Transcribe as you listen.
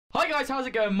Hi guys, how's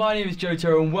it going? My name is Joe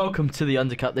Tyrrell and welcome to the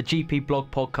Undercut, the GPblog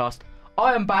podcast.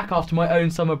 I am back after my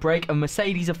own summer break and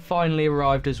Mercedes have finally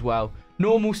arrived as well.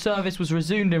 Normal service was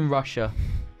resumed in Russia.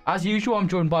 As usual, I'm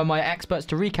joined by my experts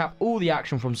to recap all the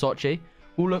action from Sochi.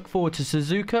 We'll look forward to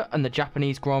Suzuka and the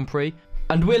Japanese Grand Prix.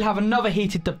 And we'll have another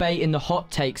heated debate in the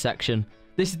hot take section.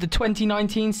 This is the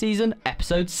 2019 season,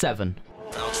 episode 7.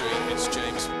 Valtteri, it's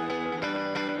James.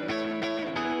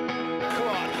 Come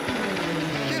on.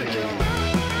 Get it, Joe.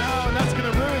 No, and that's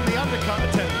going to ruin the undercut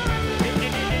attempt.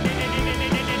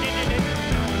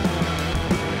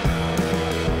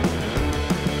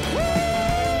 Woo!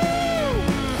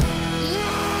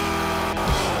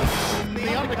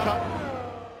 The undercut.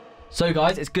 So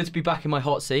guys, it's good to be back in my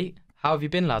hot seat. How have you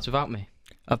been, lads, without me?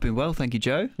 I've been well, thank you,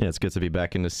 Joe. Yeah, it's good to be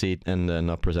back in the seat and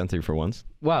not presenting for once.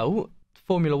 Well,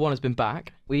 Formula 1 has been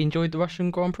back. We enjoyed the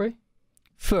Russian Grand Prix?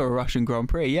 For a Russian Grand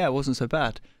Prix, yeah, it wasn't so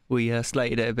bad. We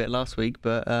slated it a bit last week,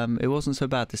 but it wasn't so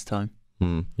bad this time.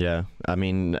 Yeah, I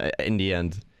mean, in the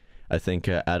end, I think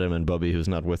Adam and Bobby, who's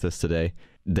not with us today,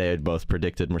 they had both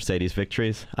predicted Mercedes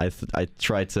victories. I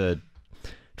tried to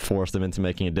force them into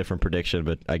making a different prediction,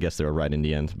 but I guess they were right in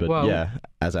the end. But well, yeah,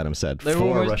 as Adam said,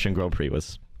 for a Russian Grand Prix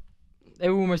was... They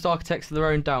were almost architects of their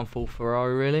own downfall,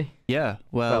 Ferrari, really. Yeah,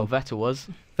 well Vettel was.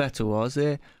 Vettel was.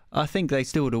 I think they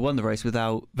still would have won the race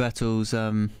without Vettel's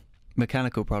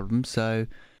mechanical problems. So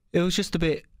it was just a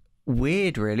bit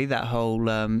weird, really, that whole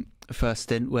first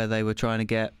stint where they were trying to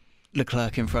get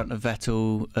Leclerc in front of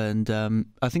Vettel. And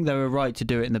I think they were right to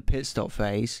do it in the pit stop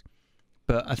phase.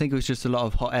 But I think it was just a lot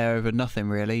of hot air over nothing,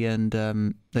 really. And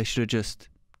they should have just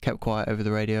kept quiet over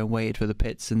the radio and waited for the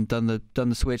pits and done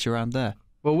the switch around there.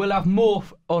 Well, we'll have more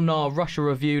on our Russia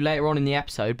review later on in the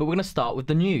episode, but we're going to start with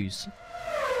the news.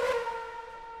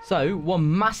 So,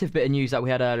 one massive bit of news that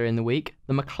we had earlier in the week,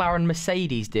 the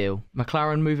McLaren-Mercedes deal.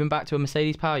 McLaren moving back to a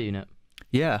Mercedes power unit.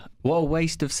 Yeah, what a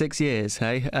waste of 6 years,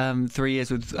 hey? 3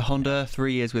 years with Honda,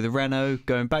 3 years with Renault,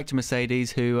 going back to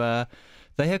Mercedes, who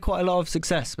they had quite a lot of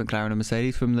success, McLaren and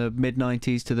Mercedes, from the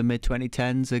mid-90s to the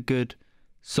mid-2010s. A good,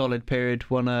 solid period,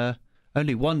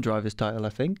 only one driver's title, I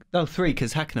think. Oh, 3,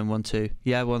 because Hakkinen won 2.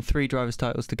 Yeah, won 3 driver's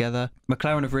titles together.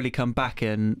 McLaren have really come back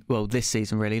in, well, this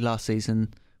season really. Last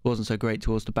season wasn't so great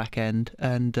towards the back end.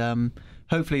 And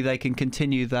hopefully they can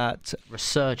continue that...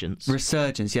 Resurgence,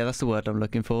 yeah, that's the word I'm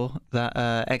looking for. That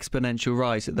exponential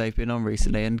rise that they've been on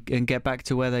recently and get back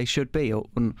to where they should be. Or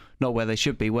not where they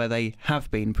should be, where they have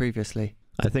been previously.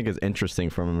 I think it's interesting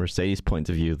from a Mercedes point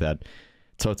of view that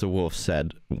Toto Wolff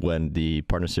said when the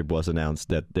partnership was announced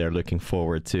that they're looking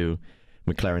forward to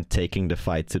McLaren taking the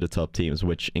fight to the top teams,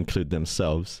 which include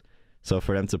themselves. So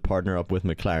for them to partner up with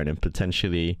McLaren and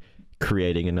potentially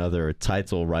creating another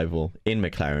title rival in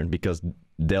McLaren, because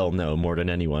they'll know more than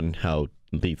anyone how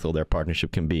lethal their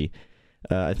partnership can be.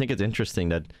 I think it's interesting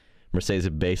that Mercedes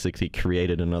have basically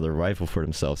created another rival for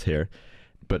themselves here.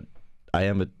 But I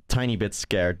am a tiny bit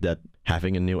scared that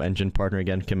having a new engine partner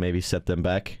again can maybe set them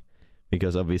back.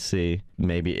 Because obviously,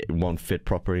 maybe it won't fit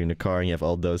properly in the car, and you have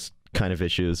all those kind of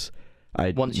issues.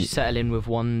 Once you settle in with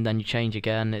one, then you change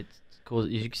again.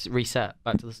 You reset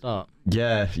back to the start.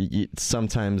 Yeah,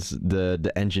 sometimes the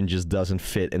engine just doesn't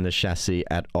fit in the chassis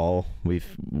at all. We've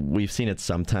seen it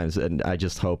sometimes, and I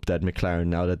just hope that McLaren,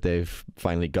 now that they've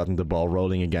finally gotten the ball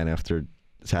rolling again after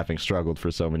having struggled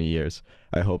for so many years,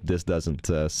 I hope this doesn't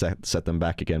set them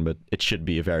back again. But it should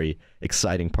be a very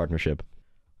exciting partnership.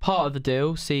 Part of the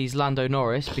deal sees Lando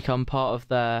Norris become part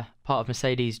of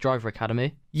Mercedes driver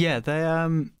academy. Yeah,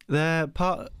 they're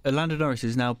part. Lando Norris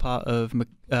is now part of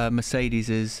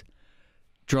Mercedes's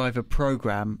driver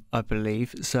program, I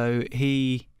believe. So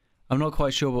I'm not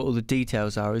quite sure what all the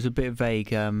details are. It's a bit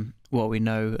vague what we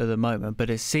know at the moment,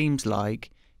 but it seems like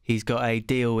he's got a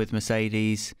deal with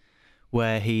Mercedes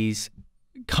where he's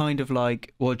kind of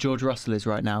like what George Russell is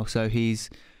right now. So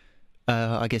he's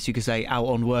I guess you could say out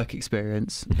on work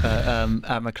experience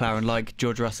at McLaren, like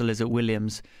George Russell is at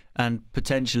Williams, and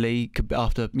potentially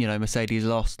after Mercedes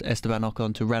lost Esteban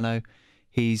Ocon to Renault,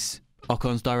 he's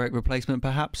Ocon's direct replacement,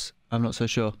 perhaps. I'm not so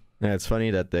sure. Yeah, it's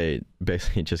funny that they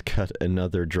basically just got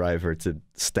another driver to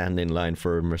stand in line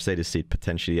for a Mercedes seat.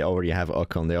 Potentially, they already have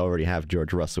Ocon, they already have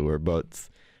George Russell, who are both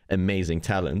amazing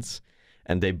talents,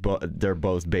 and they're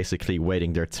both basically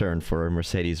waiting their turn for a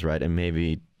Mercedes ride, and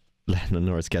maybe Lando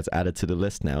Norris gets added to the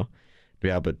list now.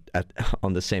 Yeah, but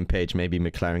on the same page, maybe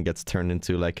McLaren gets turned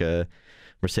into like a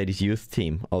Mercedes youth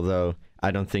team. Although I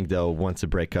don't think they'll want to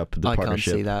break up the partnership. I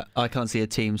can't see that. I can't see a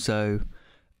team so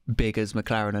big as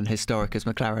McLaren and historic as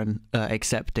McLaren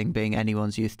accepting being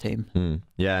anyone's youth team.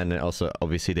 Yeah, and also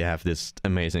obviously they have this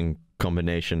amazing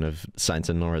combination of Sainz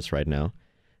and Norris right now.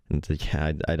 And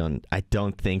yeah, I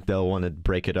don't think they'll want to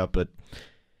break it up, but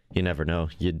you never know.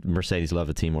 Mercedes love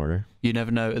a team order. You never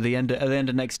know. At the end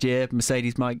of next year,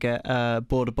 Mercedes might get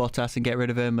bored of Bottas and get rid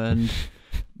of him, and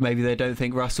maybe they don't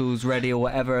think Russell's ready or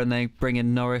whatever, and they bring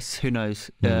in Norris. Who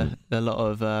knows? A lot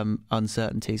of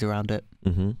uncertainties around it.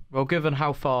 Mm-hmm. Well, given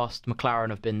how fast McLaren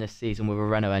have been this season with a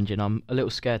Renault engine, I'm a little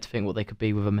scared to think what they could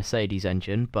be with a Mercedes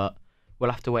engine, but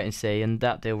we'll have to wait and see, and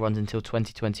that deal runs until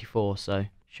 2024, so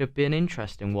should be an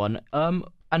interesting one.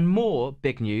 And more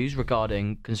big news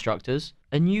regarding constructors.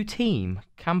 A new team,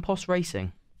 Campos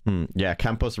Racing. Yeah,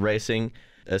 Campos Racing,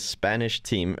 a Spanish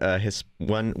team.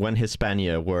 When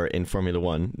Hispania were in Formula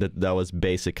One, that was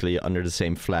basically under the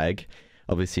same flag.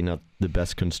 Obviously not the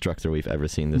best constructor we've ever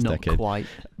seen this decade. Not quite.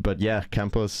 But yeah,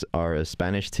 Campos are a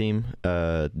Spanish team.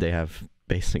 They have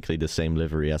basically the same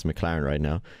livery as McLaren right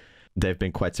now. They've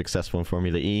been quite successful in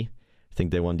Formula E. I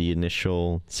think they won the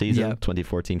initial season,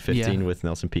 2014-15, with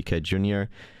Nelson Piquet Jr.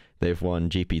 They've won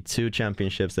GP2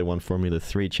 championships. They won Formula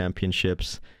 3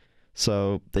 championships.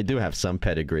 So they do have some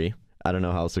pedigree. I don't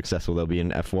know how successful they'll be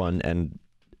in F1 and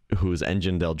whose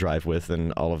engine they'll drive with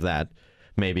and all of that.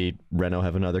 Maybe Renault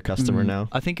have another customer now.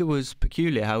 I think it was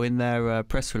peculiar how in their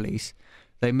press release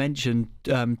they mentioned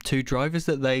two drivers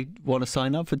that they want to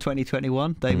sign up for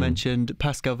 2021. They mentioned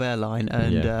Pascal Wehrlein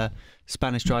and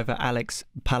Spanish driver Alex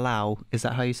Palau. Is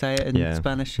that how you say it in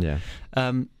Spanish? Yeah.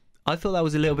 I thought that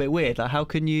was a little bit weird. Like, how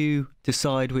can you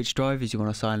decide which drivers you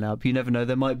want to sign up? You never know.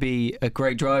 There might be a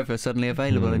great driver suddenly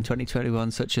available in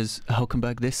 2021, such as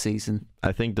Hülkenberg this season.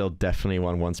 I think they'll definitely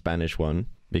want one Spanish one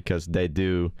because they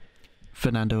do.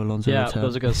 Fernando Alonso. Yeah, I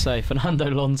was going to say Fernando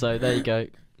Alonso. There you go.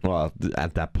 Well,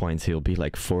 at that point, he'll be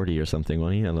like 40 or something,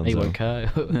 won't he, Alonso? He won't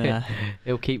care. Yeah.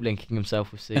 He'll keep linking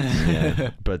himself with seats.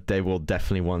 Yeah, but they will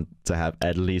definitely want to have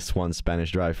at least one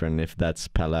Spanish driver, and if that's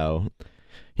Palau,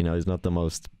 he's not the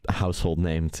most household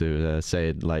name to say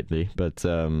it lightly. But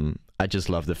I just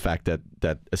love the fact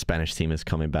that a Spanish team is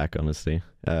coming back, honestly.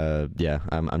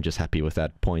 I'm just happy with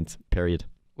that point, period.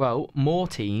 Well, more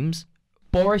teams.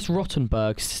 Boris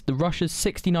Rottenberg, the Russia's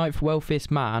 69th wealthiest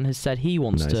man, has said he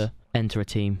wants to enter a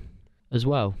team as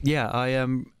well. Yeah, I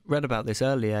read about this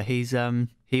earlier. He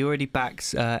already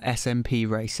backs SMP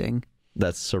Racing.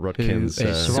 That's Sorotkin's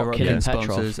Sorotkin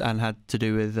sponsors and had to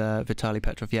do with Vitaly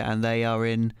Petrov. Yeah, and they are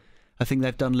in. I think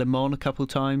they've done Le Mans a couple of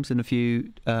times and a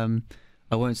few.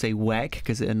 I won't say WEC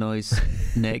because it annoys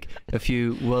Nick. A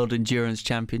few World Endurance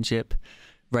Championship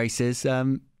races.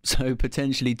 So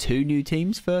potentially 2 new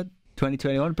teams for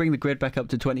 2021. Bring the grid back up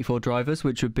to 24 drivers,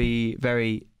 which would be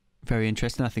very, very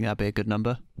interesting. I think that'd be a good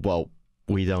number. Well,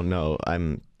 we don't know.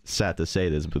 I'm sad to say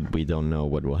this, but we don't know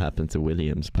what will happen to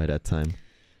Williams by that time.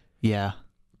 Yeah.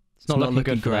 It's not looking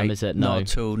good for them, is it? No. Not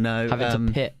at all, no.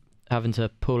 Having to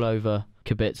pull over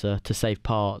Kubica to save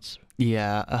parts.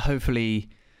 Yeah, hopefully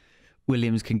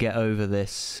Williams can get over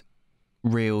this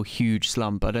real huge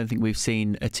slump. I don't think we've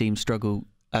seen a team struggle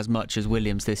as much as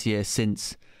Williams this year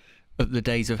since the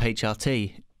days of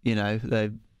HRT.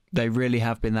 They really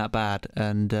have been that bad,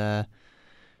 and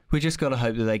we just got to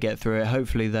hope that they get through it.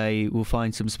 Hopefully they will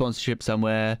find some sponsorship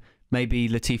somewhere. Maybe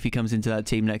Latifi comes into that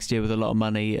team next year with a lot of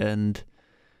money and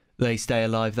they stay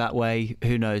alive that way.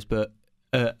 Who knows? But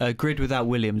a grid without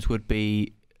Williams would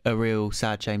be a real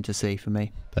sad shame to see for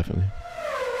me. Definitely.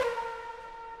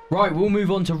 Right, we'll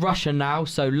move on to Russia now.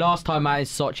 So last time out in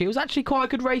Sochi, it was actually quite a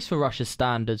good race for Russia's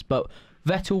standards, but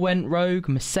Vettel went rogue.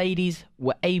 Mercedes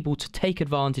were able to take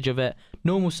advantage of it.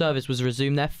 Normal service was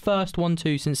resumed, their first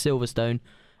 1-2 since Silverstone.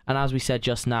 And as we said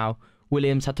just now,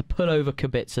 Williams had to pull over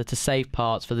Kubica to save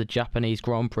parts for the Japanese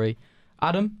Grand Prix.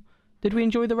 Adam, did we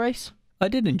enjoy the race? I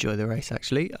did enjoy the race,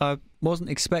 actually. I wasn't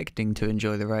expecting to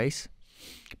enjoy the race.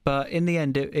 But in the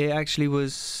end, it actually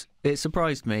was... It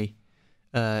surprised me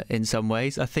in some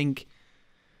ways. I think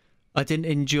I didn't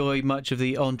enjoy much of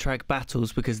the on-track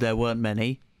battles because there weren't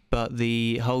many. But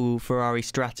the whole Ferrari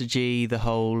strategy, the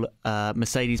whole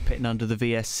Mercedes pitting under the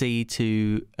VSC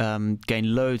to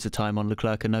gain loads of time on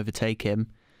Leclerc and overtake him,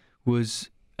 was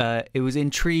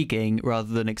intriguing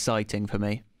rather than exciting for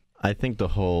me. I think the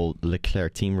whole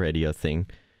Leclerc team radio thing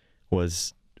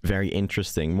was very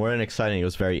interesting. More than exciting, it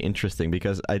was very interesting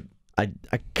because I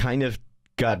kind of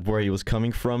got where he was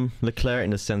coming from, Leclerc, in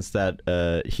the sense that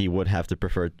he would have the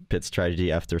preferred pit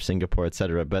strategy after Singapore,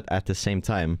 etc. But at the same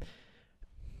time,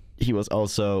 he was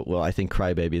also, well, I think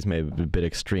crybaby is maybe a bit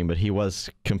extreme, but he was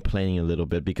complaining a little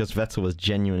bit because Vettel was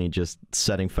genuinely just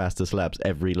setting fastest laps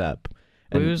every lap.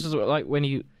 Well, it was like when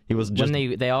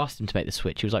they asked him to make the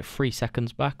switch, he was like 3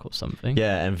 seconds back or something.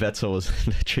 Yeah, and Vettel was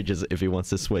literally just, if he wants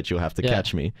to switch, you'll have to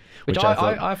catch me. Which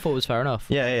I thought was fair enough.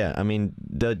 Yeah. I mean,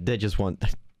 they just want,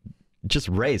 just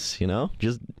race,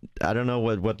 just I don't know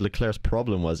what Leclerc's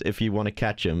problem was. If you want to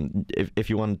catch him, if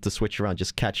you wanted to switch around,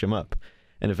 just catch him up.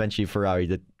 And eventually Ferrari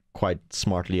did quite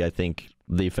smartly, I think,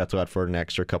 leave Vettel out for an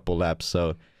extra couple laps,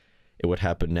 so it would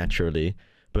happen naturally.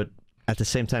 But at the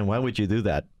same time, why would you do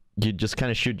that? You just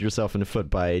kind of shoot yourself in the foot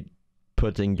by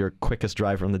putting your quickest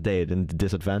driver on the day at a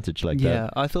disadvantage like that. Yeah,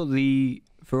 I thought the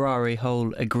Ferrari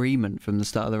whole agreement from the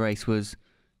start of the race was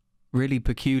really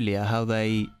peculiar. How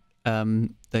they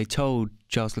told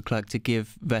Charles Leclerc to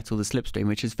give Vettel the slipstream,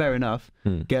 which is fair enough.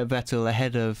 Get Vettel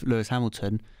ahead of Lewis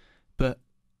Hamilton, but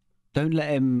don't let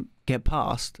him get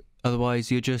past. Otherwise,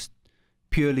 you're just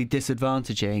purely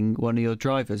disadvantaging one of your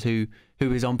drivers who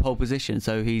is on pole position.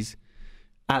 So he's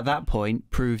at that point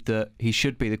proved that he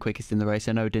should be the quickest in the race.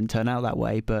 I know it didn't turn out that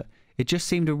way, but it just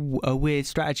seemed a weird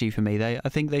strategy for me. I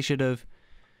think they should have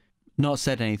not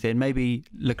said anything. Maybe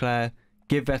Leclerc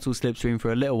give Vettel slipstream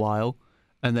for a little while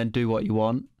and then do what you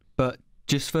want. But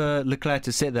just for Leclerc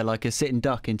to sit there like a sitting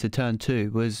duck into turn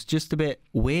 2 was just a bit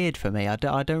weird for me. I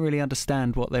don't really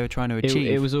understand what they were trying to achieve.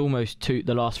 It was almost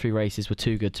the last 3 races were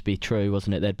too good to be true,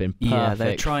 wasn't it? They'd been perfect. Yeah,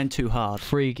 they're trying too hard.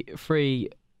 3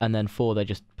 and then 4, they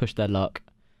just pushed their luck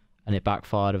and it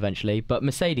backfired eventually. But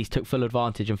Mercedes took full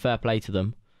advantage, and fair play to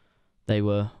them. They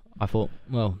were, I thought,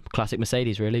 well, classic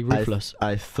Mercedes really, ruthless.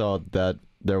 I thought that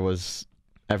there was,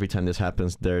 every time this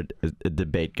happens, there a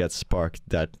debate gets sparked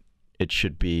that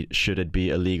should it be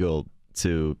illegal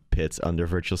to pit under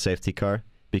virtual safety car,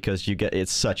 because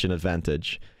it's such an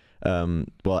advantage.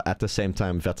 Well, at the same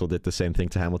time, Vettel did the same thing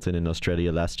to Hamilton in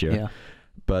Australia last year. Yeah.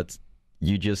 But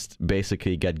you just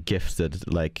basically get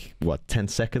gifted like 10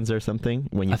 seconds or something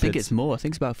when you. I think it's more. I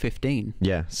think it's about 15.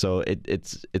 Yeah, so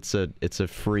it's a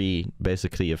free,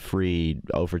 basically a free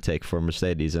overtake for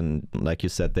Mercedes, and like you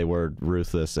said, they were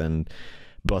ruthless, and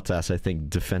Bottas, I think,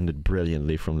 defended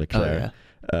brilliantly from Leclerc. Oh, yeah.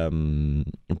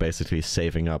 Basically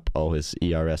saving up all his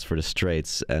ERS for the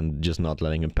straights and just not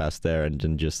letting him pass there, and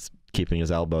then just keeping his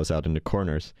elbows out in the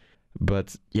corners.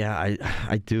 But yeah,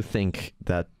 I do think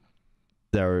that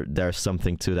there's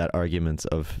something to that argument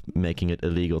of making it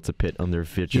illegal to pit under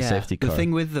virtual safety car. The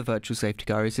thing with the virtual safety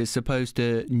car is it's supposed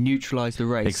to neutralise the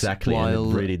race exactly, while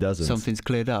and it really doesn't. Something's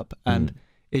cleared up, and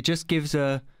it just gives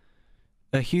a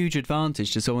huge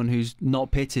advantage to someone who's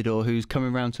not pitted or who's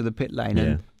coming around to the pit lane,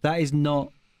 and that is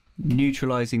not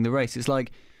neutralising the race. It's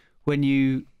like when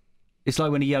a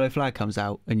yellow flag comes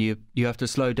out and you have to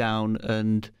slow down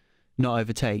and not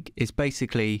overtake. It's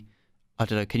basically, I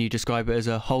don't know, can you describe it as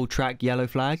a whole track yellow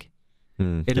flag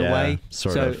in a way?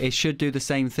 Sort so of. It should do the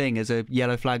same thing as a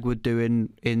yellow flag would do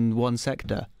in one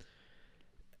sector.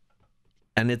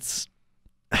 And it's,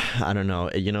 I don't know,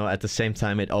 at the same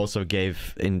time, it also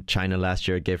gave, in China last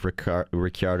year, it gave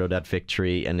Ricciardo that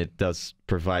victory, and it does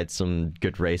provide some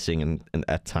good racing and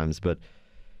at times, but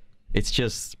it's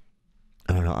just,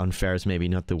 I don't know, unfair is maybe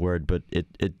not the word, but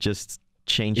it just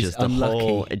changes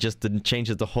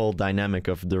changes the whole dynamic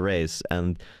of the race,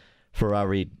 and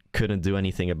Ferrari couldn't do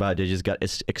anything about it. They just got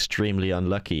extremely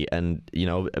unlucky, and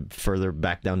further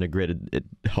back down the grid,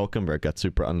 Hülkenberg got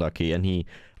super unlucky, and he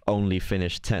only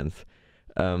finished 10th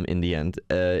in the end.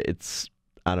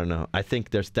 I don't know. I think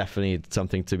there's definitely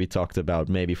something to be talked about,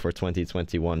 maybe for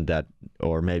 2021,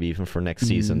 or maybe even for next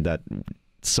season, that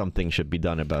something should be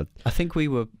done about. I think we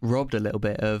were robbed a little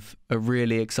bit of a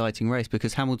really exciting race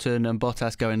because Hamilton and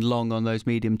Bottas going long on those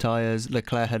medium tyres.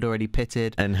 Leclerc had already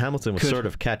pitted, and Hamilton was sort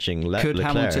of catching Leclerc. Could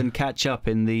Hamilton catch up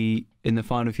in the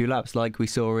final few laps, like we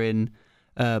saw in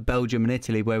Belgium and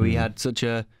Italy, where we had such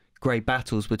great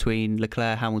battles between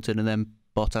Leclerc, Hamilton, and then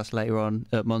Bottas later on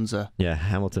at Monza? Yeah,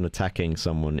 Hamilton attacking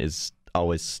someone is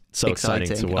always so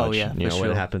exciting to watch. Oh, yeah,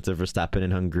 when it happened to Verstappen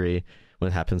in Hungary,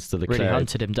 when it happens to Leclerc, really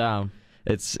hunted him down.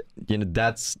 It's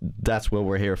that's what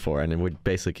we're here for, and it would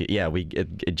basically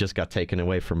it just got taken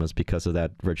away from us because of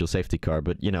that virtual safety car.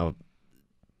 But you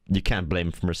can't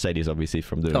blame Mercedes obviously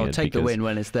from doing it. Oh, take the win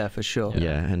when it's there for sure.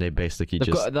 Yeah, and they basically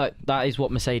that is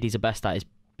what Mercedes are best at, is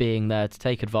being there to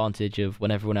take advantage of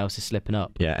when everyone else is slipping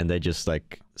up. Yeah, and they just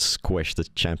squish the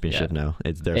championship now.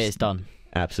 It's done.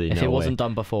 Absolutely if no it way. wasn't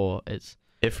done before, it's.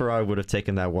 If Ferrari would have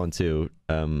taken that one too,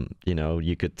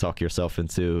 you could talk yourself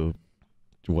into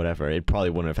whatever. It probably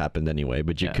wouldn't have happened anyway,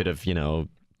 but you could have,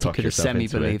 talked yourself into it.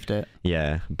 Semi-believed it.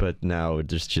 Yeah, but now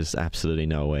there's just absolutely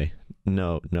no way.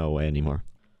 No way anymore.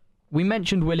 We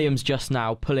mentioned Williams just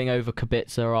now pulling over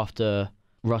Kubica after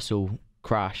Russell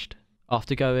crashed.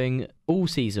 After going all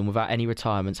season without any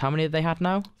retirements. How many have they had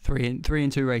now? 3 in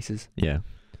 2 races. Yeah.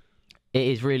 It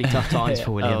is really tough times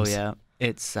for Williams. Oh, yeah.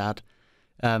 It's sad.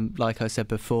 Like I said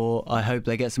before, I hope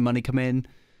they get some money come in.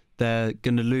 They're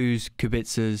going to lose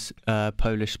Kubica's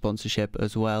Polish sponsorship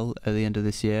as well at the end of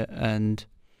this year. And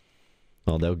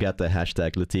Well, they'll get the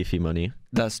hashtag Latifi money.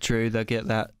 That's true. They'll get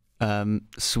that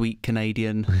sweet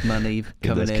Canadian money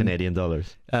coming in. Canadian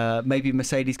dollars. Maybe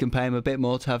Mercedes can pay him a bit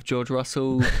more to have George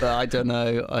Russell, but I don't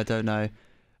know.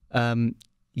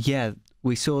 Yeah,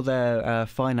 we saw their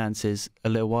finances a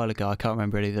little while ago. I can't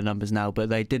remember any of the numbers now, but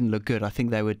they didn't look good. I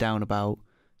think they were down about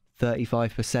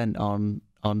 35%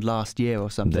 on last year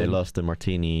or something. They lost the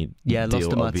Martini deal, lost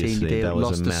the Martini deal, that was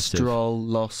lost a the massive... Stroll,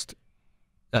 lost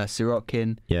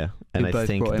Sirotkin. Yeah, and I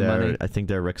think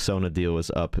their Rexona deal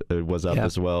was up. It was up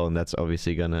as well, and that's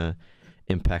obviously gonna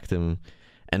impact them.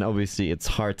 And obviously, it's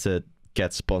hard to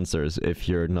get sponsors if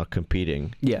you're not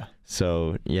competing. Yeah.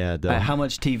 So yeah, how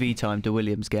much TV time do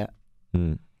Williams get?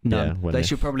 None. Yeah, they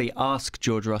should probably ask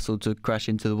George Russell to crash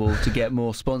into the wall to get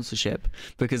more sponsorship,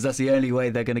 because that's the only way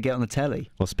they're going to get on the telly.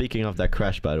 Well, speaking of that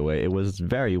crash, by the way, it was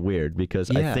very weird because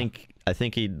I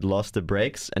think he lost the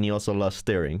brakes and he also lost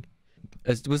steering.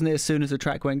 Wasn't it as soon as the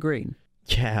track went green?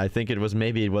 Yeah, I think it was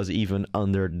even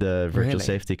under the virtual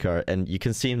safety car, and you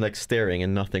can see him like steering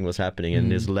and nothing was happening,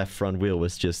 and his left front wheel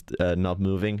was just not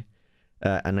moving.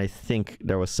 And I think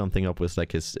there was something up with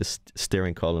like his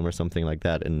steering column or something like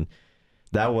that, and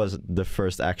that was the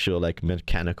first actual like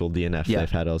mechanical DNF they've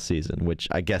had all season, which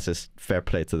I guess is fair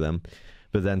play to them.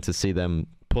 But then to see them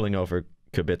pulling over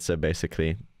Kubica,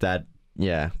 basically, that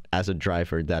as a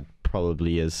driver, that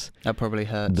probably hurts.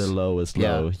 The lowest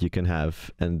low you can have,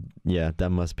 and that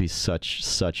must be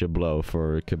such a blow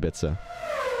for Kubica.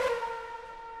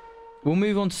 We'll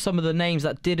move on to some of the names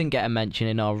that didn't get a mention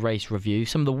in our race review,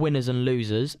 some of the winners and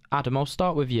losers. Adam, I'll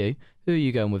start with you. Who are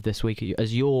you going with this week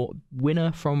as your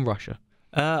winner from Russia?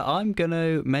 I'm going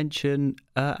to mention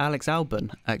Alex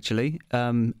Albon, actually.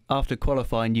 After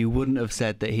qualifying, you wouldn't have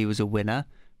said that he was a winner,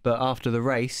 but after the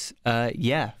race,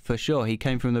 for sure. He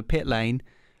came from the pit lane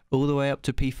all the way up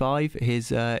to P5.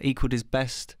 His equaled his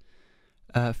best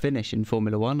finish in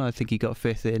Formula 1. I think he got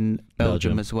 5th in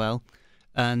Belgium as well.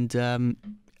 And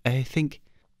I think,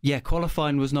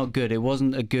 qualifying was not good. It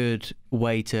wasn't a good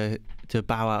way to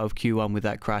bow out of Q1 with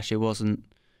that crash. It wasn't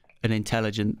an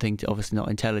intelligent thing to, obviously not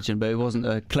intelligent, but it wasn't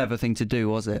a clever thing to do,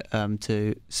 was it?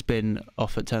 To spin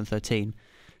off at turn 13.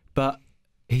 But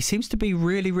he seems to be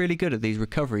really, really good at these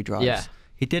recovery drives. Yeah.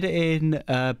 He did it in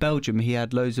Belgium. He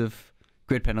had loads of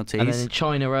grid penalties. And then in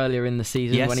China earlier in the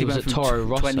season when he was at Toro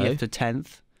Rosso. 20th to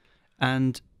 10th.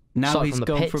 And now he's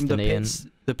gone from the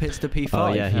pits to P5.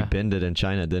 Oh, yeah, he binned it in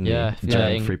China, didn't he?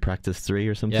 Grand Prix Practice 3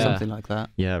 or something? Something like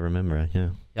that. Yeah, I remember it, yeah.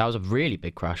 That was a really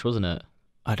big crash, wasn't it?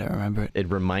 I don't remember it.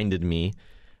 It reminded me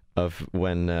of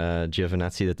when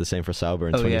Giovinazzi did the same for Sauber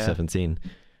in 2017.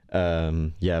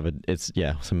 But it's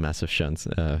some massive shunts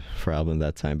for Albon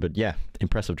that time. But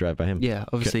impressive drive by him. Yeah,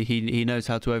 obviously he knows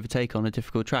how to overtake on a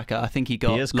difficult track. I think he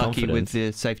got lucky with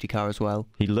the safety car as well.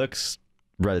 He looks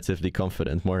relatively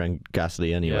confident, more than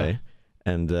Gasly anyway.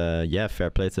 Yeah. And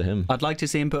fair play to him. I'd like to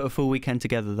see him put a full weekend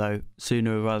together though,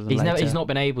 sooner rather than later. He's not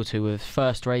been able to. With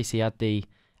first race, he had the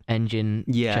engine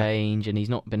change, and he's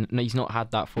not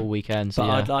had that full weekend. So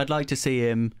but I'd like to see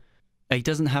him. He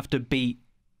doesn't have to beat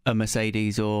a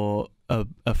Mercedes or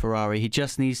a Ferrari. He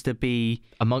just needs to be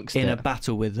amongst a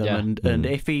battle with them. And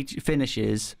if he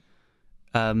finishes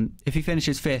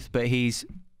 5th, but he's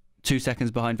 2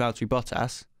 seconds behind Valtteri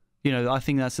Bottas, I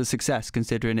think that's a success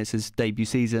considering it's his debut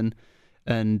season,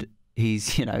 and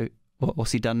he's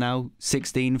what's he done now?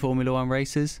 16 Formula 1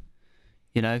 races.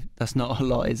 That's not a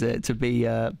lot, is it, to be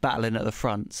battling at the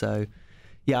front? So,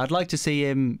 I'd like to see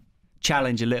him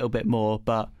challenge a little bit more.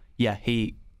 But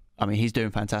he's doing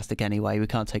fantastic anyway. We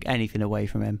can't take anything away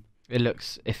from him. It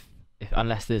looks, if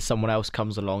unless there's someone else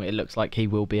comes along, it looks like he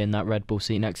will be in that Red Bull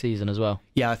seat next season as well.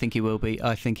 Yeah, I think he will be.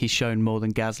 I think he's shown more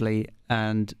than Gasly,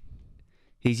 and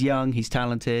he's young, he's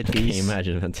talented. Can you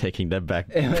imagine him taking that back?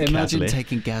 Imagine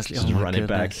taking Gasly. Just run it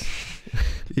back.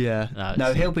 Yeah.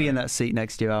 No, he'll be in that seat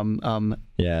next year. I'm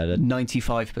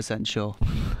 95% sure.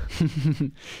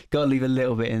 Got to leave a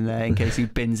little bit in there in case he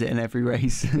bins it in every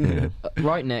race.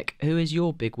 Right, Nick, who is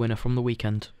your big winner from the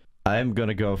weekend? I'm going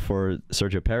to go for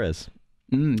Sergio Perez.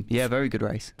 Very good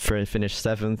race. Finished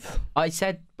 7th. I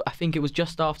think it was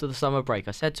just after the summer break,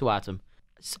 I said to Adam,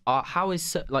 how is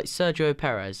Sergio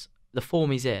Perez, the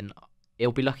form he's in,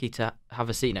 he'll be lucky to have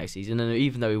a seat next season, and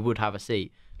even though he would have a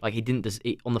seat, he didn't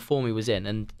on the form he was in,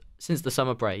 and since the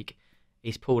summer break,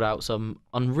 he's pulled out some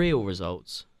unreal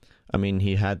results. I mean,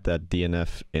 he had that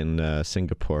DNF in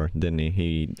Singapore, didn't he?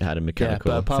 He had a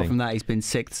mechanical but apart thing. from that, he's been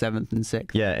 6th, 7th and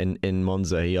 6th. Yeah, in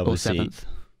Monza, he obviously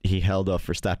he held off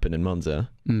Verstappen in Monza.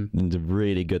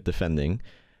 Really good defending.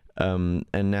 And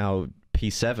now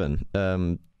P7.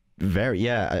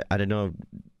 I don't know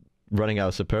running out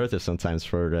of superlatives sometimes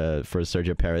for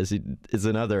Sergio Perez. It's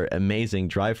another amazing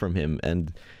drive from him,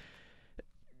 and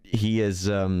he is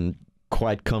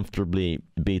quite comfortably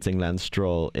beating Lance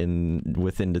Stroll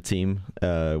within the team,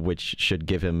 which should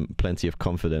give him plenty of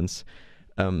confidence.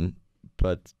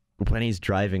 But when he's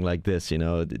driving like this,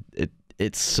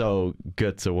 it's so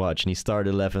good to watch. And he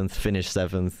started 11th, finished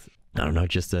 7th. I don't know,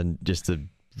 just a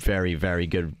very, very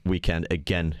good weekend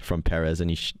again from Perez,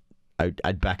 and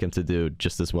I'd back him to do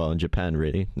just as well in Japan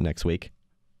really next week.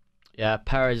 Yeah,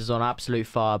 Perez is on absolute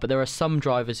fire, but there are some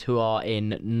drivers who are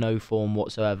in no form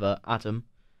whatsoever. Adam,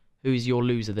 who's your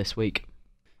loser this week?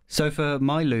 So for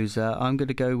my loser, I'm going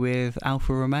to go with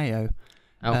Alfa Romeo.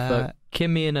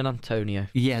 Kimi and Antonio.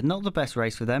 Yeah, not the best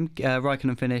race for them.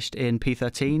 Raikkonen finished in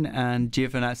P13 and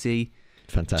Giovinazzi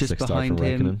Fantastic just start behind from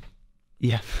Raikkonen. him.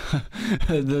 Yeah,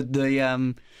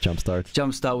 the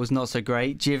Jump start was not so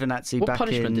great. Giovinazzi What back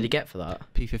punishment in did he get for that?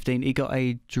 P15. He got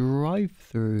a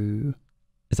drive-through.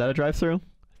 Is that a drive-through?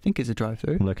 I think it's a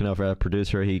drive-through. I'm looking over at our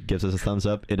producer. He gives us a thumbs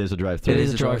up. It is a drive-through. It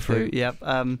is a drive-through. Yep.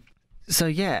 So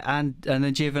yeah, and then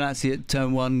Giovinazzi at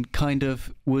turn 1 kind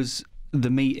of was the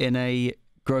meat in a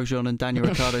Grosjean and Daniel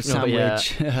Ricciardo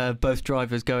sandwich. Both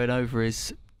drivers going over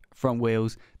his front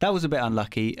wheels. That was a bit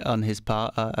unlucky on his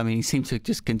part. I mean, he seemed to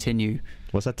just continue.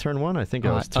 Was that turn 1? I think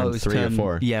it was turn 3 or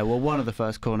 4. Yeah, well, one of the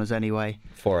first corners anyway.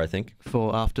 4, I think.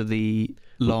 4 after the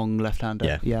long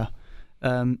left-hander. Yeah.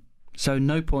 So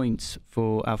no points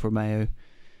for Alfa Romeo.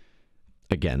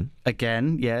 Again,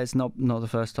 yeah, it's not the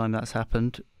first time that's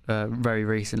happened. Very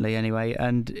recently anyway.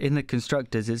 And in the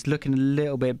constructors, it's looking a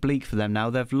little bit bleak for them now.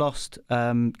 They've lost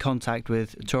contact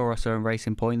with Toro Rosso and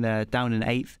Racing Point. They're down in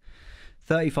 8th.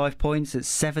 35 points. It's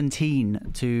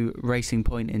 17 to Racing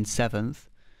Point in 7th,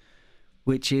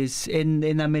 which is in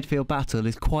their midfield battle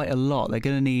is quite a lot. They're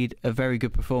going to need a very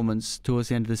good performance towards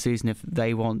the end of the season if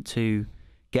they want to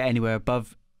get anywhere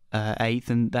above 8th,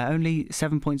 and they're only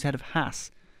 7 points ahead of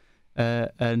Haas.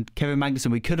 And Kevin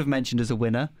Magnussen, we could have mentioned as a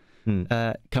winner,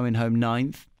 coming home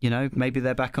 9th. Maybe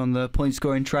they're back on the point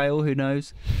scoring trail. Who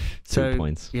knows? 2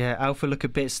 points. Yeah, Alfa look a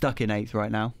bit stuck in 8th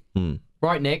right now.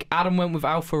 Right, Nick. Adam went with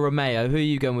Alfa Romeo. Who are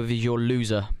you going with as your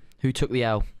loser? Who took the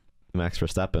L? Max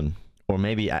Verstappen. Or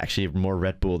maybe actually more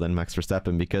Red Bull than Max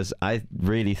Verstappen, because I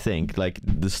really think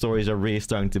the stories are really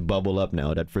starting to bubble up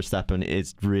now that Verstappen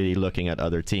is really looking at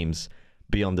other teams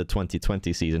beyond the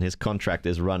 2020 season. His contract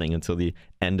is running until the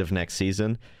end of next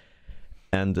season,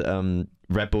 and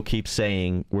Red Bull keeps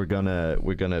saying we're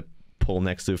gonna pull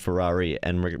next to Ferrari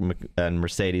and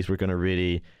Mercedes. We're gonna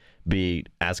really be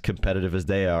as competitive as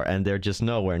they are, and they're just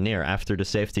nowhere near. After the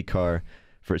safety car,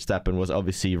 Verstappen was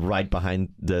obviously right behind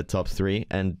the top 3,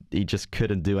 and he just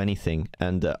couldn't do anything.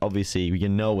 And obviously,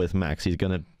 with Max, he's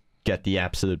gonna get the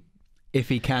absolute. If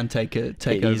he can he's going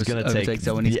to take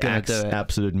the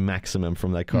absolute maximum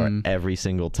from that car every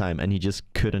single time, and he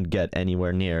just couldn't get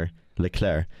anywhere near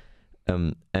Leclerc.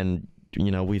 And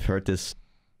we've heard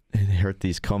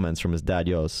these comments from his dad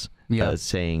Jos,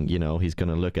 saying he's going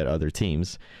to look at other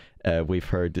teams. We've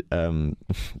heard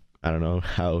I don't know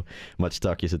how much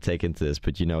stock you should take into this,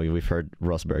 but we've heard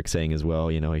Rosberg saying as well,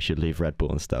 he should leave Red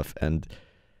Bull and stuff. And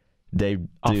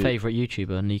our favourite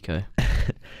YouTuber, Nico.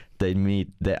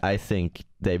 I think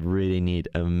they really need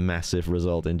a massive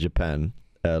result in Japan,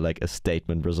 like a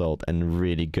statement result, and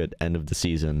really good end of the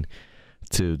season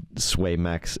to sway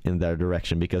Max in their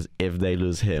direction. Because if they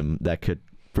lose him, that could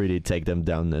really take them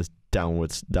down this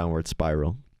downward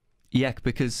spiral. Yeah,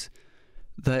 because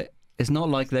it's not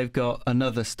like they've got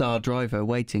another star driver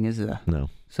waiting, is there? No.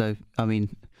 So I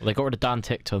mean, they got rid of Dan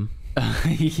Ticktum.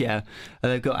 Yeah,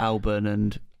 they've got Albon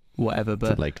and whatever,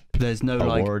 but there's no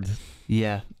award.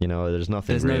 There's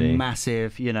nothing. There's really. no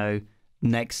massive,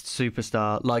 next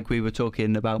superstar like we were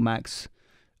talking about Max.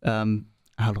 How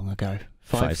long ago?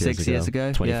 5-6 years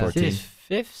ago. 2014. Is his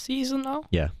 5th season now?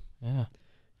 Yeah.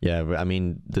 But I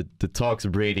mean, the talks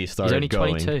really started. He's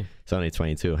only 22. He's only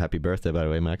 22. Happy birthday, by the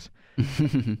way, Max.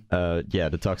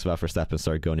 The talks about Verstappen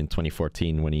started going in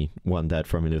 2014 when he won that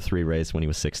Formula 3 race when he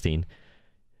was 16.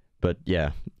 But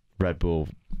yeah, Red Bull.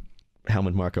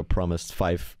 Helmut Marko promised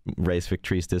 5 race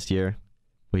victories this year.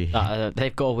 They've got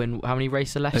to win. How many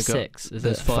races are left? 6.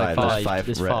 There's 5.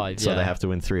 There's 5. So they have to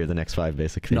win 3 of the next 5,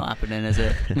 basically. Not happening, is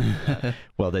it?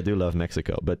 Well, they do love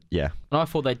Mexico, but yeah. And I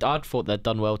thought they'd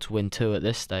done well to win 2 at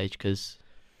this stage, because.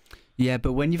 Yeah,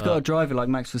 but when you've got a driver like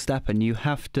Max Verstappen, you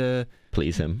have to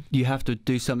please him. You have to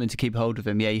do something to keep hold of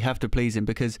him. Yeah, you have to please him,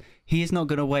 because he is not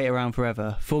going to wait around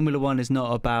forever. Formula One is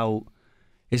not about.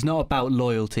 It's not about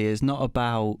loyalty. It's not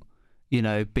about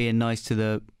being nice to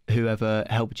the whoever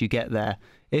helped you get there.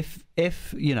 If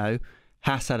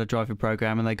Haas had a driver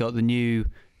program and they got the new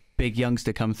big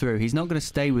youngster come through. He's not going to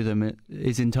stay with them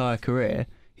his entire career.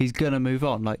 He's going to move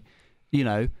on. Like, you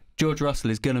know, George Russell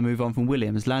is going to move on from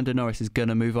Williams. Lando Norris is going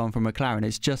to move on from McLaren.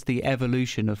 It's just the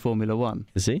evolution of Formula One.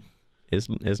 Is he? Is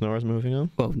Norris moving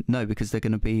on? Well, no, because they're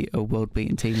going to be a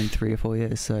world-beating team in 3 or 4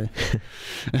 years, so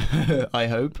I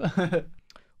hope.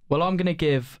 Well, I'm going to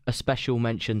give a special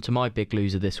mention to my big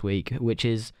loser this week, which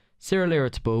is Cyril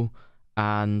Irritable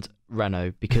and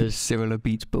Renault, because Cyril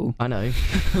beats Bull. I know,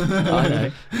 I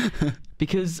know,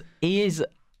 because he is.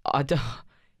 I've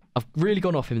really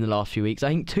gone off him in the last few weeks. I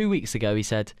think 2 weeks ago he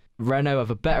said Renault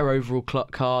have a better overall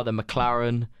car than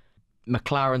McLaren.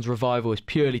 McLaren's revival is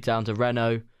purely down to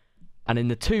Renault. And in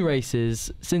the 2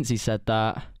 races since he said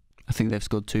that, I think they've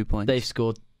scored 2 points. They've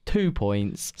scored 2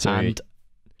 points, and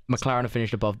McLaren have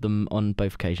finished above them on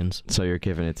both occasions. So you're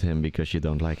giving it to him because you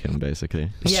don't like him, basically?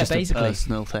 It's yeah, just basically. A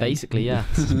personal thing. Basically, yeah.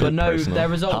 But no, Personal. their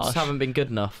results Harsh. haven't been good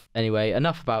enough. Anyway,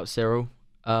 enough about Cyril.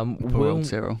 Poor old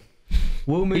Cyril.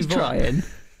 We'll move He's on. trying.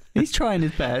 He's trying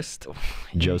his best.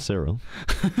 Joe Tyrrell.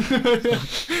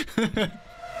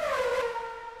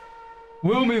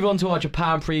 We'll move on to our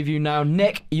Japan preview now.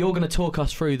 Nick, you're going to talk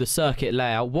us through the circuit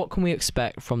layout. What can we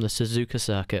expect from the Suzuka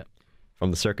circuit?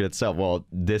 From the circuit itself, well,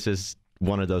 this is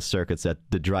one of those circuits that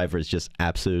the drivers just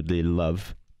absolutely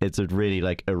love. It's a really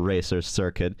like a racer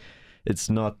circuit. It's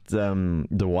not the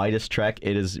widest track.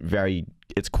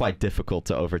 It's quite difficult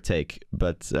to overtake,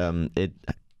 but Suzuka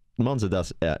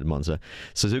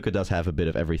does have a bit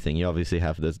of everything. You obviously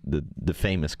have the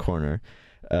famous corner,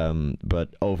 but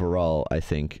overall, I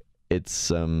think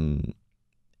it's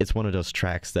one of those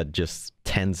tracks that just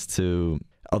tends to.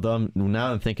 Although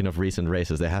now I'm thinking of recent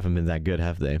races, they haven't been that good,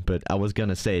 have they? But I was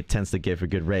gonna say it tends to give a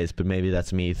good race, but maybe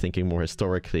that's me thinking more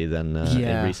historically than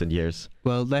in recent years.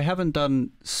 Well, they haven't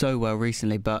done so well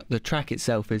recently, but the track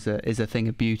itself is a thing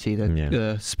of beauty.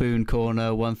 The Spoon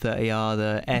Corner, 130R,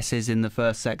 the S's in the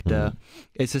first sector.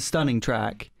 It's a stunning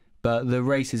track, but the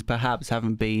races perhaps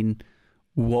haven't been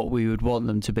what we would want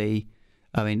them to be.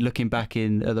 I mean, looking back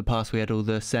at the past, we had all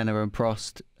the Senna and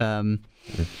Prost. In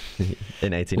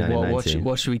 18 and 19.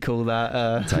 What should we call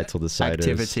that? Title deciders.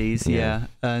 Activities, yeah.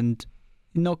 And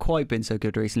not quite been so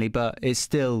good recently, but it's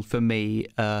still, for me,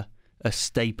 a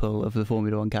staple of the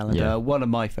Formula One calendar. Yeah. One of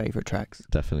my favourite tracks.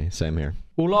 Definitely, same here.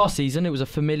 Well, last season it was a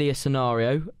familiar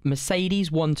scenario. Mercedes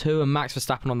won 2 and Max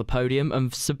Verstappen on the podium,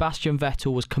 and Sebastian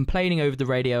Vettel was complaining over the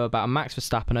radio about a Max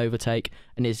Verstappen overtake,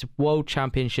 and his World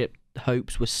Championship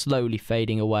hopes were slowly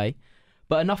fading away.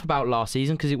 But enough about last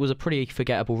season, because it was a pretty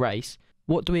forgettable race.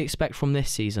 What do we expect from this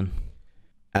season?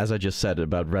 As I just said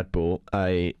about Red Bull,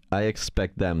 I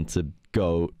expect them to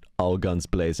go all guns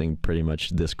blazing pretty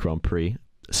much this Grand Prix.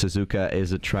 Suzuka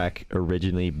is a track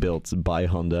originally built by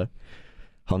Honda.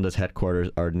 Honda's headquarters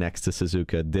are next to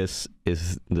Suzuka. This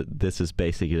is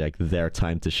basically like their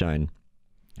time to shine.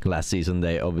 Last season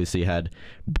they obviously had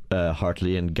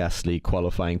Hartley and Gasly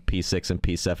qualifying P6 and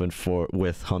P7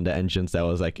 with Honda engines. That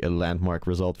was like a landmark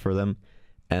result for them,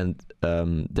 and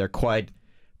they're quite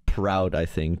proud, I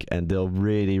think, and they'll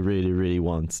really, really, really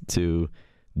want to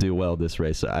do well this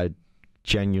race. I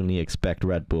genuinely expect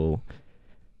Red Bull.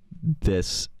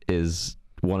 This is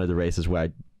one of the races where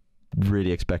I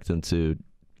really expect them to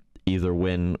either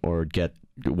win or get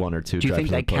 1 or 2 Do you drives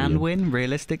think on they the podium. can win,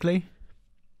 realistically?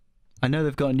 I know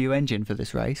they've got a new engine for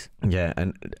this race. Yeah,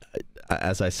 and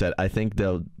as I said, I think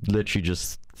they'll literally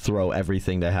just throw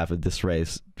everything they have at this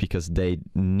race because they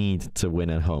need to win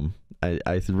at home.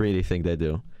 I really think they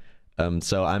do.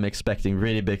 So I'm expecting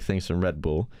really big things from Red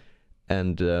Bull.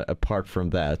 And apart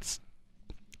from that,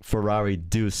 Ferrari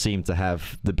do seem to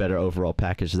have the better overall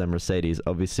package than Mercedes.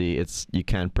 Obviously, you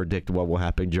can't predict what will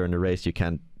happen during the race. You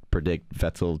can't predict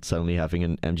Vettel suddenly having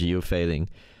an MGU failing,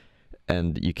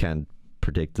 and you can't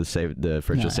predict the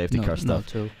virtual safety car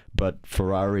stuff. But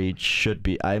Ferrari should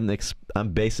be. I'm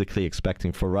basically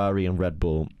expecting Ferrari and Red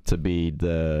Bull to be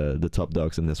the top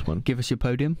dogs in this one. Give us your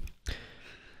podium.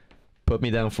 Put me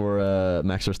down for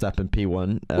Max Verstappen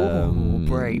P1. Ooh,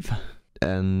 brave.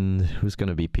 And who's going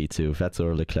to be P2? Vettel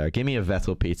or Leclerc? Give me a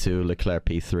Vettel P2, Leclerc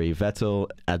P3. Vettel,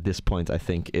 at this point, I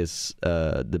think, is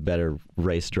the better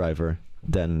race driver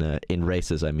than in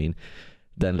races, I mean,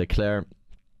 than Leclerc.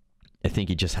 I think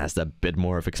he just has that bit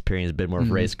more of experience, a bit more of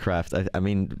racecraft. I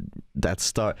mean,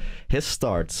 his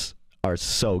starts are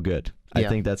so good. I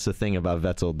think that's the thing about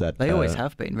Vettel, that they always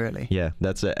have been, really. Yeah,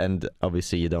 that's it. And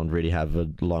obviously you don't really have a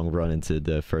long run into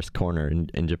the first corner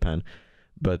in Japan,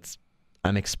 but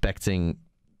I'm expecting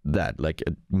that, like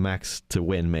Max to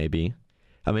win, maybe.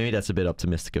 Maybe that's a bit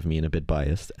optimistic of me and a bit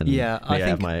biased. And yeah, I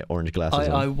have my orange glasses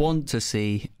on. I want to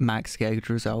see Max get a good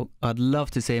result. I'd love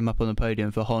to see him up on the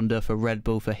podium for Honda, for Red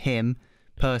Bull, for him.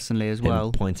 personally as Him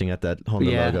well. pointing at that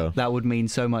Honda logo. That would mean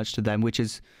so much to them, which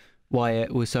is why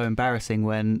it was so embarrassing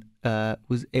when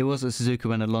it was at Suzuka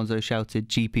when Alonso shouted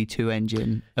GP2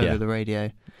 engine over the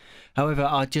radio. However,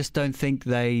 I just don't think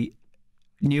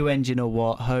new engine or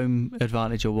what, home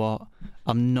advantage or what,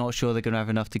 I'm not sure they're going to have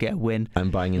enough to get a win. I'm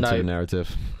buying into the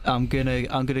narrative. I'm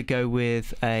gonna go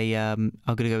with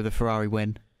a Ferrari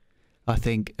win. I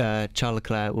think Charles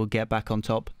Leclerc will get back on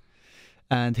top,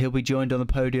 and he'll be joined on the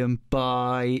podium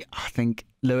by, I think,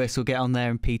 Lewis will get on there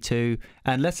in P2,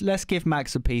 and let's give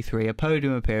Max a P3, a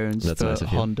podium appearance for nice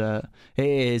of you. Honda. It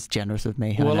is generous of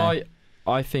me.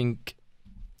 I think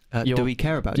do we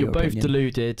care about you're your both opinion?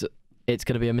 deluded. It's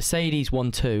going to be a Mercedes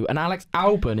 1-2, and Alex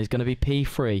Albon is going to be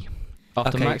P3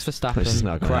 after Max Which is not Verstappen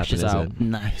gonna crashes happen, out. is it?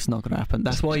 No, it's not going to happen.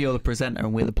 That's why you're the presenter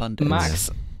and we're the pundits.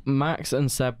 Max and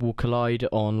Seb will collide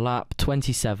on lap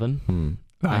 27,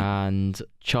 Right. and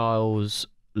Charles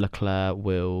Leclerc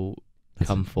will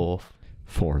come fourth.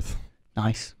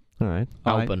 Nice. All right.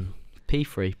 Albon,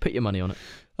 P3. Put your money on it.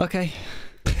 Okay.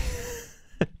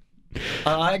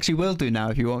 I actually will do now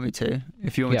if you want me to.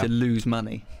 If you want me to lose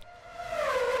money.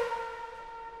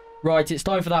 Right, it's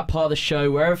time for that part of the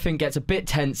show where everything gets a bit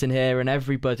tense in here and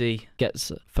everybody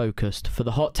gets focused. For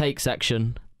the hot take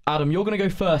section, Adam, you're going to go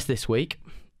first this week.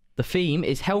 The theme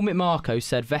is Helmut Marko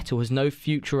said Vettel has no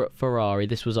future at Ferrari.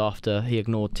 This was after he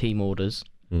ignored team orders.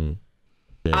 Yeah.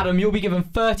 Adam, you'll be given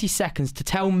 30 seconds to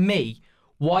tell me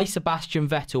why Sebastian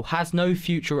Vettel has no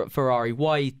future at Ferrari,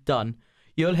 why he's done.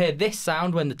 You'll hear this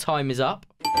sound when the time is up.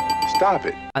 Stop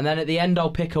it. And then at the end, I'll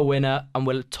pick a winner and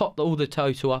we'll top all the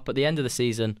total up at the end of the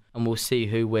season and we'll see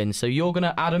who wins. So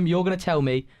Adam, you're going to tell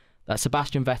me that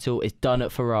Sebastian Vettel is done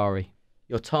at Ferrari.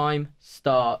 Your time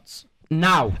starts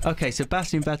now. Okay,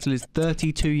 Sebastian Vettel is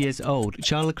 32 years old.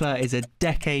 Charles Leclerc is a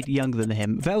decade younger than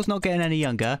him. Vettel's not getting any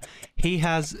younger. He's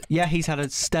had a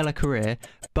stellar career,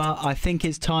 but I think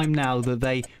it's time now that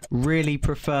they really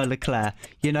prefer Leclerc.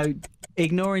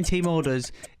 Ignoring team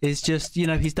orders is just,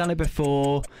 he's done it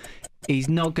before. He's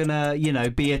not going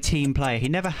to, be a team player. He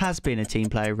never has been a team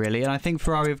player, really. And I think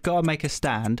Ferrari have got to make a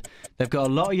stand. They've got a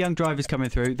lot of young drivers coming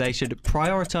through. They should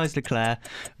prioritise Leclerc.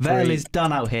 Vettel is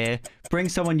done out here. Bring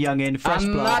someone young in, fresh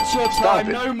And blood. that's your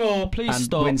time, no more. Please and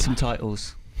stop. win some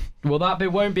titles. Well, that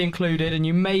bit won't be included and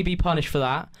you may be punished for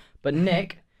that. But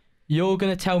Nick, you're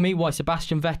going to tell me why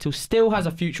Sebastian Vettel still has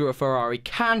a future at Ferrari.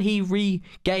 Can he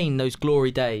regain those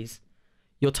glory days?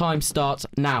 Your time starts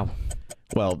now.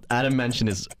 Well, Adam mentioned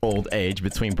his old age,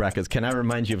 between brackets. Can I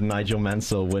remind you of Nigel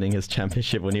Mansell winning his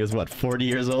championship when he was, 40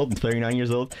 years old, 39 years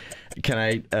old? Can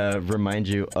I remind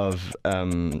you of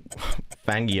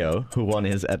Fangio, who won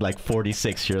his at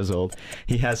 46 years old?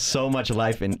 He has so much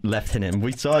life left in him.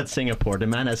 We saw at Singapore, the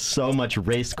man has so much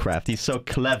racecraft. He's so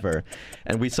clever.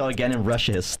 And we saw again in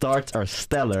Russia, his starts are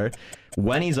stellar.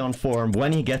 When he's on form,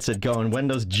 when he gets it going, when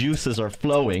those juices are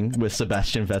flowing with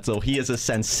Sebastian Vettel, he is a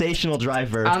sensational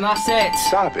driver. And that's it.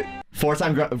 Stop it.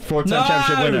 Four-time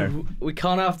championship winner. We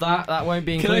can't have that. That won't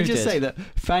be Can included. I just say that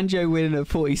Fangio winning at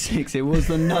 46, it was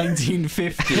the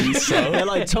 1950s.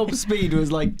 So top speed was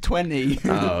 20.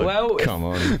 Oh, Well, come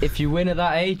on. If you win at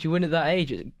that age, you win at that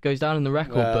age. It goes down in the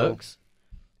record books.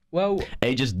 Well,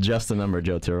 Age is just a number,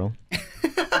 Joe Tyrrell.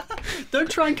 Don't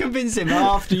try and convince him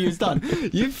after you've done.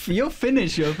 You'll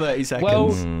finish your 30 seconds.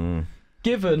 Well,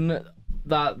 given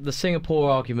that the Singapore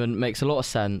argument makes a lot of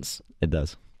sense, It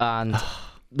does. and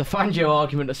the Fangio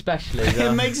argument especially,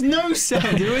 it makes no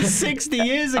sense. It was 60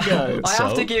 years ago. I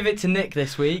have to give it to Nick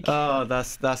this week. Oh,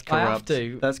 that's corrupt. I have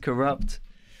to. That's corrupt.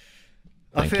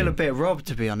 I Thank feel you. a bit robbed,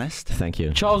 to be honest. Thank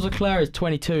you. Charles Leclerc is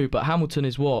 22, but Hamilton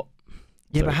is what?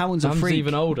 Yeah, but Hamilton's a freak.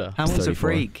 even older. Hamilton's a 34.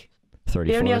 freak. 34.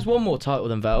 He only has one more title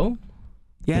than Vettel.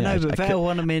 Yeah, Yeah, no, but I Vettel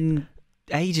won them in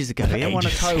ages ago. He hadn't won a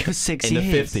title for 6 in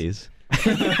years. the 50s.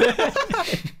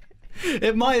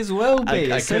 It might as well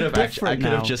be. I It's so could have different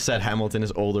now. just said Hamilton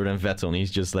is older than Vettel, and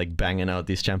he's just banging out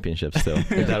these championships still. That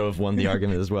would have won the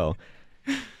argument as well.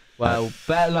 Well,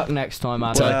 better luck next time,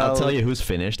 Adam. I'll tell you who's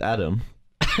finished. Adam.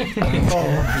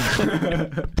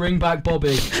 Bring back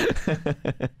Bobby.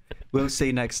 We'll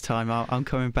see next time. I'm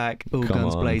coming back all Come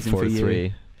guns on, blazing for you.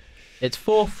 4-3. It's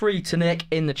 4-3 to Nick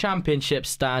in the championship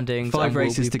standings. 5 and we'll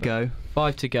races be to go.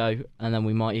 5 to go, and then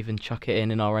we might even chuck it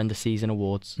in our end of season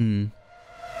awards.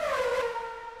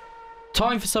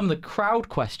 Time for some of the crowd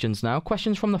questions now.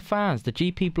 Questions from the fans, the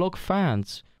GPblog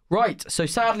fans. Right, so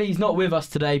sadly he's not with us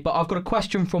today, but I've got a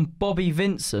question from Bobby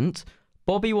Vincent.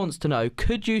 Bobby wants to know,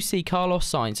 could you see Carlos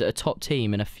Sainz at a top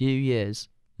team in a few years?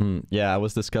 Yeah, I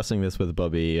was discussing this with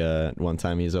Bobby one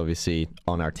time. He's obviously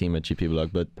on our team at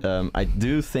GPblog, but I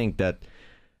do think that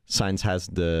Sainz has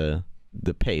the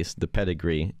the pace, the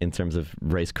pedigree in terms of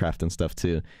racecraft and stuff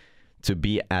to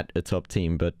be at a top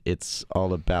team, but it's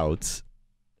all about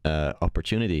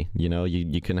opportunity. You know,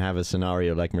 you can have a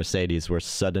scenario like Mercedes where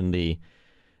suddenly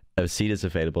a seat is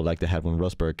available, like they had when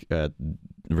Rosberg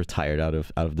retired out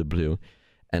of the blue,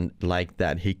 and like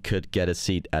that he could get a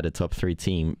seat at a top 3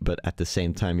 team, but at the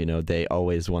same time, you know, they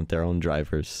always want their own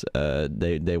drivers.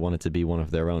 They want it to be one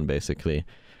of their own, basically.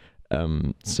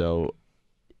 So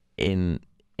in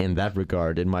that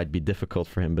regard, it might be difficult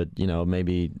for him, but you know,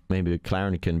 maybe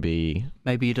McLaren can be.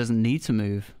 Maybe he doesn't need to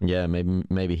move. Yeah,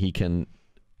 maybe he can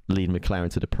lead McLaren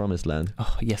to the promised land.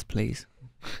 Oh yes, please.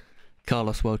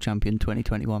 Carlos World Champion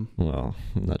 2021. Well,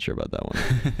 I'm not sure about that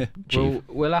one. Well,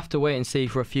 we'll have to wait and see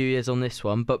for a few years on this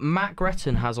one. But Matt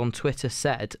Gretton has on Twitter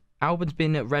said Albon's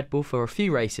been at Red Bull for a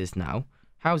few races now.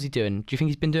 How's he doing? Do you think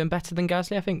he's been doing better than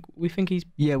Gasly? We think he's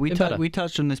we better.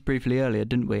 touched on this briefly earlier,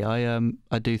 didn't we?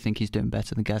 I do think he's doing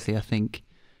better than Gasly. I think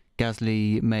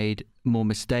Gasly made more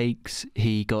mistakes.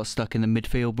 He got stuck in the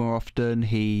midfield more often.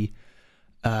 He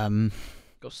got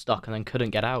stuck and then couldn't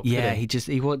get out. Yeah, he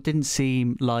didn't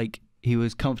seem like he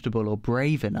was comfortable or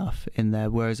brave enough in there.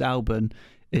 Whereas Albon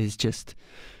is just,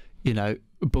 you know,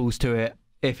 balls to it.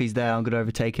 If he's there, I'm going to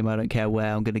overtake him. I don't care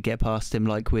where. I'm going to get past him,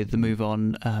 like with the move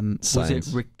on. Was it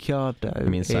Ricciardo? I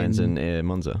mean, Sainz in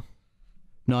Monza.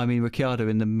 No, I mean Ricciardo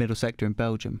in the middle sector in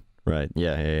Belgium. Right.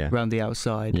 Yeah. Around the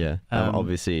outside. Yeah.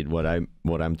 Obviously, what I'm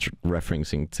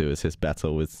referencing to is his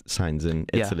battle with Sainz in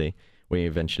Italy, where he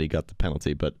eventually got the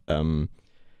penalty. But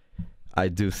I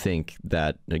do think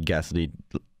that Gasly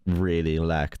really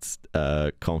lacked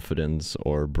confidence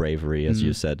or bravery, as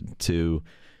you said, to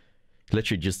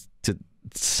literally just to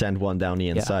send one down the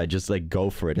inside, just like go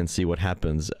for it and see what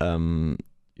happens.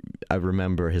 I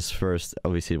remember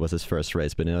obviously it was his first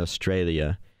race, but in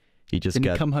Australia he just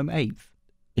Didn't he come home 8th?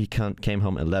 He came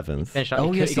home 11th.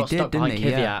 He got stuck behind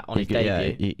Kvyat on his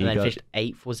debut, he and then got, finished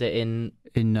 8th. Was it in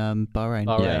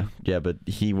Bahrain? Yeah, but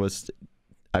he was.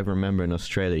 I remember in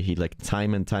Australia, he like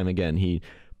time and time again he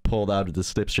pulled out of the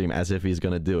slipstream as if he's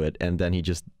gonna do it, and then he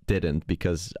just didn't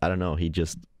because I don't know. He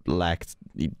just lacked.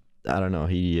 I don't know.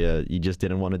 He just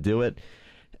didn't want to do it,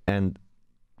 and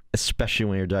especially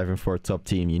when you're driving for a top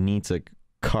team, you need to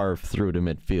carve through the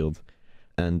midfield,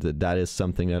 and that is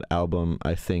something that Albon,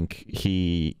 I think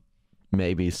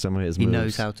maybe some of his moves, he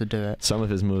knows how to do it. Some of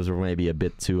his moves were maybe a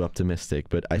bit too optimistic,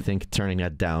 but I think turning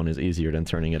that down is easier than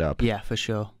turning it up. Yeah, for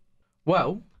sure.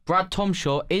 Well, Brad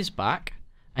Tomshaw is back,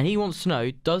 and he wants to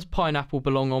know: does pineapple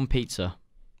belong on pizza?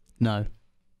 No.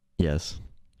 Yes.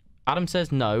 Adam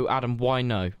says no. Adam, why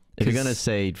no? If you're gonna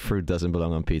say fruit doesn't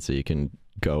belong on pizza, you can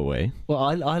go away. Well,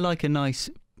 I like a nice,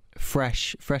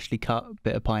 freshly cut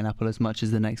bit of pineapple as much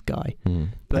as the next guy.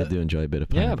 But I do enjoy a bit of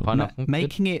pineapple. Yeah, pineapple.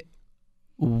 Making it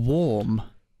warm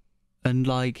and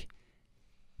like,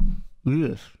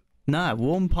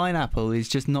 warm pineapple is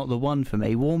just not the one for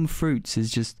me. Warm fruits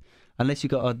is just, unless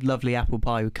you've got a lovely apple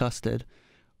pie with custard,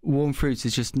 warm fruits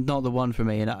is just not the one for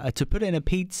me. And to put it in a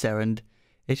pizza, and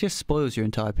it just spoils your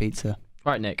entire pizza.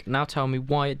 Right, Nick, now tell me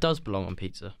why it does belong on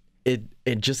pizza. It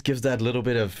just gives that little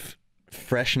bit of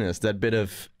freshness, that bit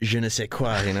of je ne sais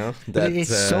quoi, you know? But it's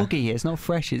soggy. It's not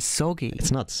fresh, it's soggy.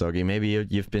 It's not soggy. Maybe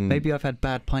you've been... Maybe I've had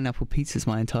bad pineapple pizzas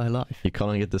my entire life. You're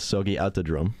calling it the soggy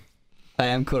autodrome? I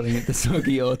am calling it the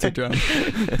soggy autodrome.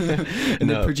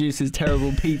 And it produces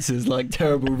terrible pizzas like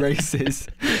terrible races.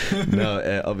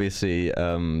 No, obviously...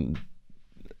 I'm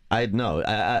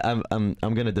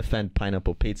gonna defend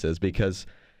pineapple pizzas because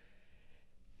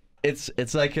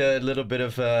it's like a little bit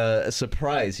of a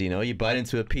surprise, you know. You bite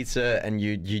into a pizza and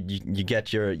you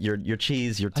get your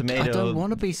cheese, your tomato. I don't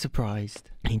want to be surprised.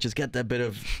 You just get that bit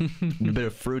of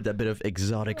fruit, that bit of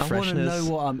exotic freshness. I want to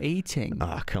know what I'm eating.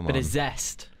 Oh, come on. Bit of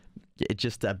zest. It's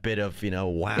just that bit of,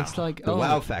 wow. It's like, the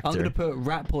wow factor. I'm going to put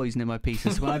rat poison in my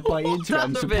pizza, so when I bite into it,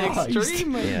 I'm surprised.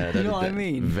 Extreme, yeah, you know what I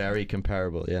mean? Very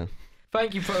comparable, yeah.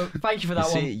 Thank you for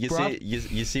that one, Brad.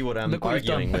 You see what I'm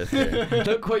arguing with here.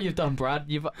 Look what you've done, Brad.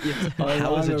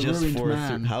 How is it just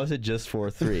 4-3? How is it just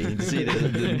 4-3? You see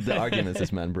the arguments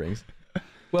this man brings.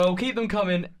 Well, keep them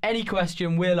coming. Any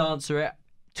question, we'll answer it.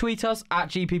 Tweet us at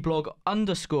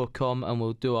GPblog_com and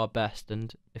we'll do our best.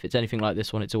 And if it's anything like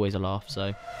this one, it's always a laugh.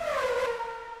 So,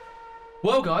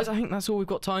 well, guys, I think that's all we've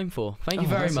got time for. Thank you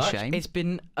very much. It's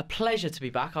been a pleasure to be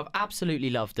back. I've absolutely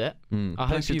loved it. I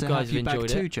hope you guys have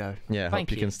enjoyed it. Too, Joe. Yeah, I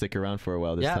hope you can stick around for a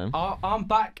while this time. I'm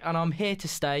back and I'm here to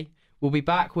stay. We'll be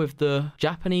back with the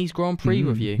Japanese Grand Prix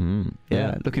review.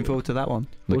 Yeah, looking forward to that one.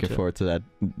 Looking forward to that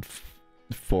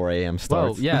 4 a.m.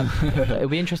 start. Well, yeah. It'll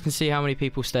be interesting to see how many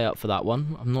people stay up for that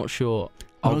one. I'm not sure.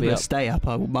 I'll I'm not be going up. to stay up.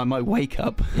 I might wake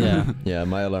up. Yeah. Yeah,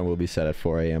 my alarm will be set at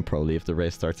 4 a.m. probably if the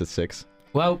race starts at 6.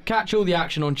 Well, catch all the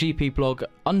action on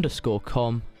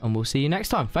GPblog_com, and we'll see you next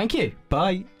time. Thank you.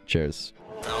 Bye. Cheers.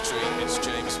 Valtteri, it's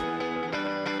James. Come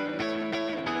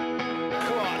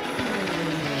on.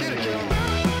 Get it, Joe.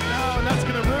 No, and that's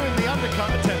going to ruin the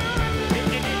undercut attempt.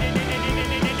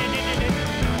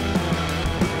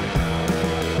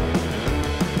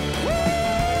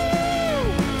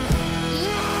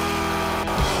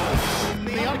 Woo!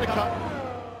 The undercut.